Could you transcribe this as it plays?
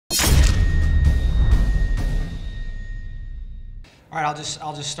All right,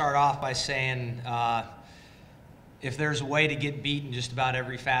 I'll just start off by saying if there's a way to get beat in just about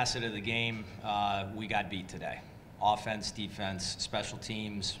every facet of the game, we got beat today. Offense, defense, special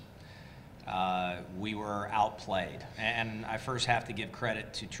teams, we were outplayed. And I first have to give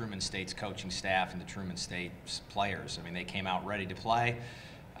credit to Truman State's coaching staff and the Truman State's players. I mean, they came out ready to play,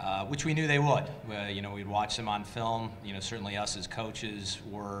 which we knew they would. We'd watch them on film. Certainly us as coaches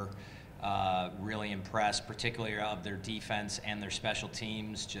were really impressed, particularly of their defense and their special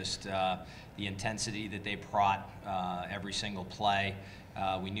teams, just the intensity that they brought every single play.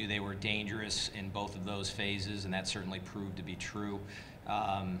 We knew they were dangerous in both of those phases, and that certainly proved to be true.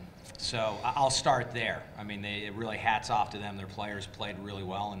 So I'll start there. I mean, really hats off to them. Their players played really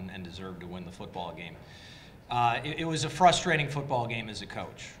well and deserved to win the football game. It was a frustrating football game as a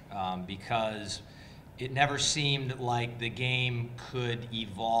coach because it never seemed like the game could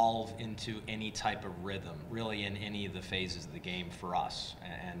evolve into any type of rhythm, really, in any of the phases of the game for us.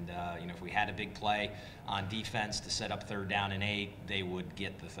 And if we had a big play on defense to set up 3rd down and 8, they would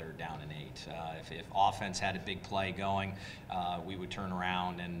get the 3rd down and 8. If offense had a big play going, we would turn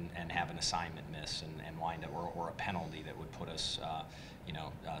around and have an assignment miss and wind up, or a penalty that would put us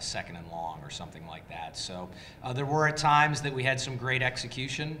 2nd and long or something like that. So there were at times that we had some great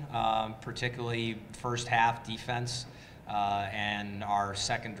execution, particularly first half defense and our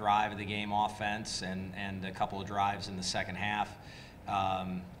second drive of the game offense and a couple of drives in the second half.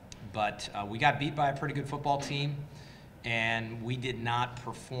 But we got beat by a pretty good football team, and we did not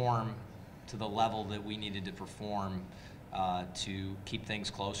perform to the level that we needed to perform to keep things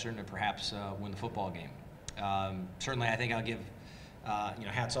closer and to perhaps win the football game. Certainly, I think I'll give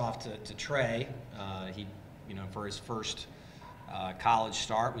hats off to Trey. He, for his first college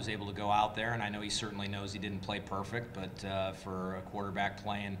start, was able to go out there, and I know he certainly knows he didn't play perfect, but for a quarterback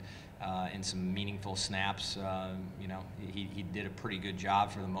playing in some meaningful snaps, he did a pretty good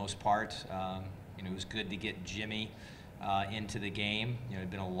job for the most part. It was good to get Jimmy into the game. It'd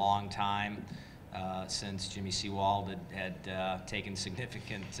been a long time since Jimmy Seawald had taken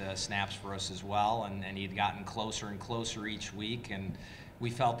significant snaps for us as well, and he'd gotten closer and closer each week. And we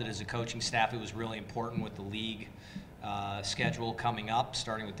felt that as a coaching staff, it was really important with the league schedule coming up,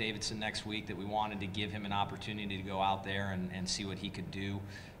 starting with Davidson next week, that we wanted to give him an opportunity to go out there and see what he could do,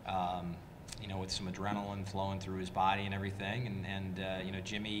 with some adrenaline flowing through his body and everything. And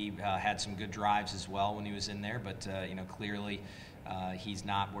Jimmy had some good drives as well when he was in there, but clearly he's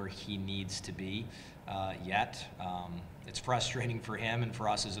not where he needs to be yet. It's frustrating for him and for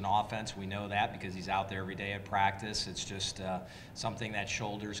us as an offense. We know that because he's out there every day at practice. It's just something that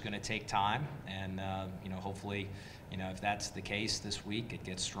shoulder's going to take time, and hopefully, if that's the case this week, it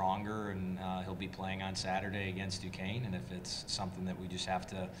gets stronger, and he'll be playing on Saturday against Duquesne. And if it's something that we just have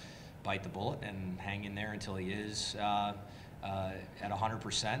to bite the bullet and hang in there until he is at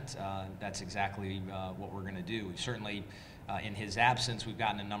 100%, that's exactly what we're going to do. We've certainly, in his absence, we've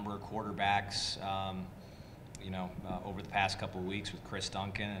gotten a number of quarterbacks, over the past couple of weeks with Chris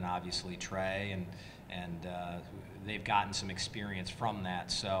Duncan and obviously Trey, and they've gotten some experience from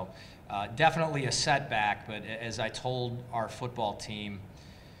that. So definitely a setback, but as I told our football team,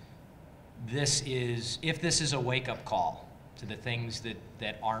 if this is a wake-up call to the things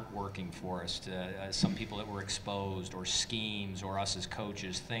that aren't working for us, to some people that were exposed, or schemes, or us as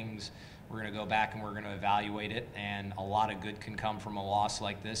coaches, things, we're going to go back and we're going to evaluate it, and a lot of good can come from a loss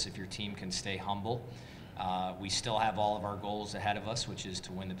like this if your team can stay humble. We still have all of our goals ahead of us, which is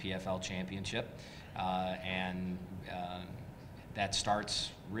to win the PFL championship, and that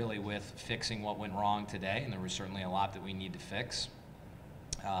starts really with fixing what went wrong today, and there was certainly a lot that we need to fix,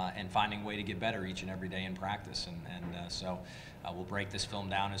 and finding a way to get better each and every day in practice. So we'll break this film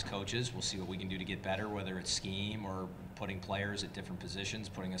down as coaches. We'll see what we can do to get better, whether it's scheme or putting players at different positions,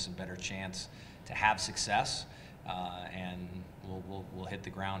 putting us a better chance to have success. And we'll hit the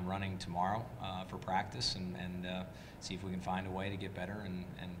ground running tomorrow for practice and see if we can find a way to get better and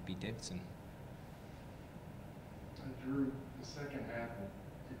beat Davidson. Drew, the second half,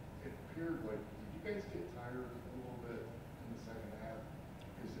 it appeared like, did you guys get tired a little bit in the second half?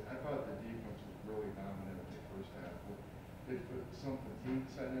 Because I thought the defense was really dominant in the first half. Did some fatigue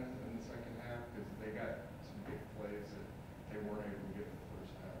set in the second half? Because they got some big plays that they weren't able to get in the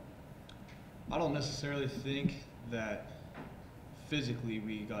first half. I don't necessarily think that physically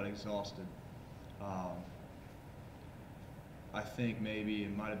we got exhausted. I think maybe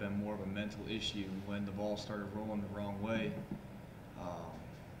it might have been more of a mental issue when the ball started rolling the wrong way.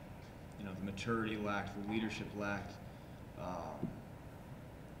 The maturity lacked, the leadership lacked.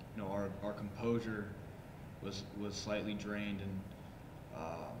 Our composure was slightly drained, and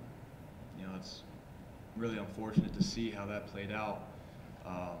really unfortunate to see how that played out.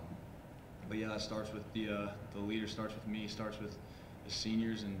 But yeah, it starts with the leader, starts with me, starts with the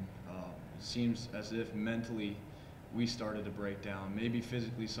seniors, and it seems as if mentally we started to break down. Maybe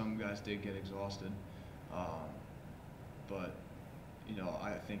physically some guys did get exhausted, but you know,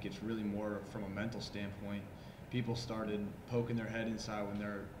 I think it's really more from a mental standpoint. People started poking their head inside when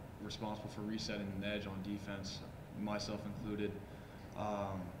they're responsible for resetting an edge on defense, myself included.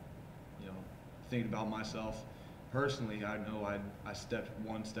 You know, thinking about myself personally, I know I stepped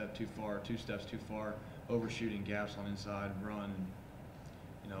one step too far, 2 steps too far, overshooting gaps on inside run, and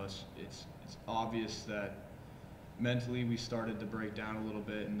you know, it's obvious that mentally we started to break down a little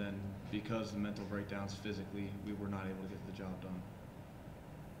bit, and then because of the mental breakdowns physically, we were not able to get the job done.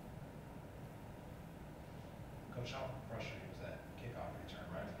 Coach, how frustrating was that kickoff return,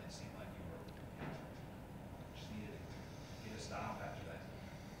 right? It seemed like you were just needed to get a stop after that.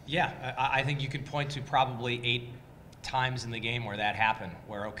 Yeah, I think you could point to probably 8 times in the game where that happened,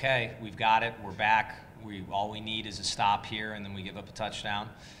 where, okay, we've got it, we're back, all we need is a stop here, and then we give up a touchdown.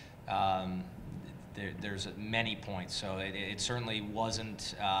 There's many points, so it certainly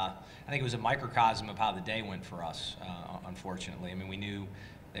wasn't, I think it was a microcosm of how the day went for us, unfortunately. I mean, we knew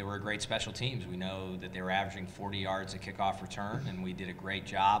they were a great special teams. We know that they were averaging 40 yards a kickoff return, and we did a great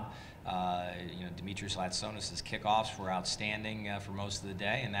job. You know, Demetrius Latsonis' kickoffs were outstanding for most of the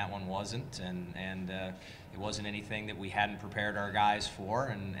day, and that one wasn't. And it wasn't anything that we hadn't prepared our guys for,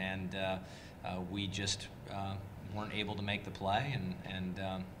 and we just weren't able to make the play. And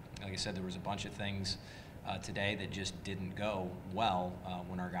like I said, there was a bunch of things today that just didn't go well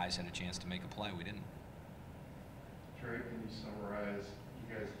when our guys had a chance to make a play. We didn't. Trey, can you summarize?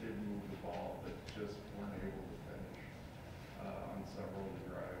 You guys did move the ball, but just weren't able to finish on several of the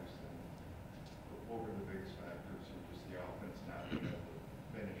drives. And what were the biggest factors in just the offense not being able to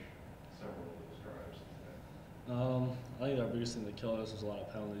finish several of those drives today? I think our biggest thing that killed us was a lot of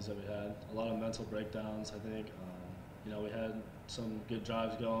penalties that we had, a lot of mental breakdowns. I think, you know, we had some good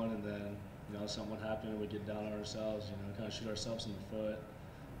drives going, and then you know something would happen, and we get down on ourselves. You know, kind of shoot ourselves in the foot,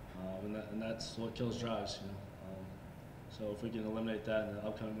 and that's what kills drives. You know. So if we can eliminate that in the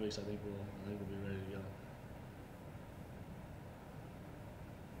upcoming weeks, I think we'll be ready to go.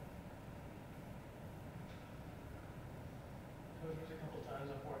 Coach, there's a couple times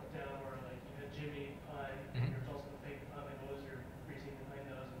on 4th down where like you had Jimmy punt, and you're also the fake punt. Like, what was your reasoning behind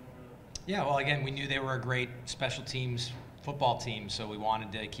those? And what were the... Yeah, well, again, we knew they were a great special teams football team, so we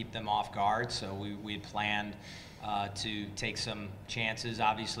wanted to keep them off guard. So we had planned to take some chances.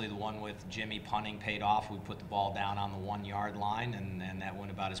 Obviously, the one with Jimmy punting paid off. We put the ball down on the 1-yard line, and that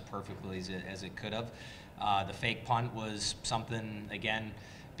went about as perfectly as it could have. The fake punt was something, again,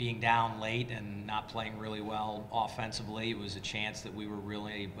 being down late and not playing really well offensively. It was a chance that we were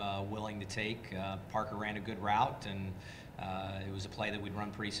really willing to take. Parker ran a good route, and it was a play that we'd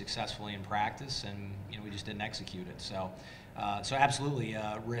run pretty successfully in practice, and you know, we just didn't execute it. So absolutely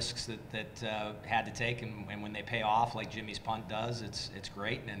risks that had to take, and when they pay off like Jimmy's punt does, it's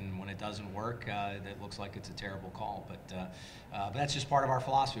great. And when it doesn't work, it looks like it's a terrible call. But that's just part of our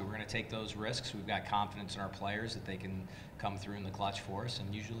philosophy. We're going to take those risks. We've got confidence in our players that they can come through in the clutch for us,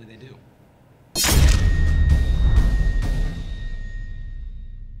 and usually they do.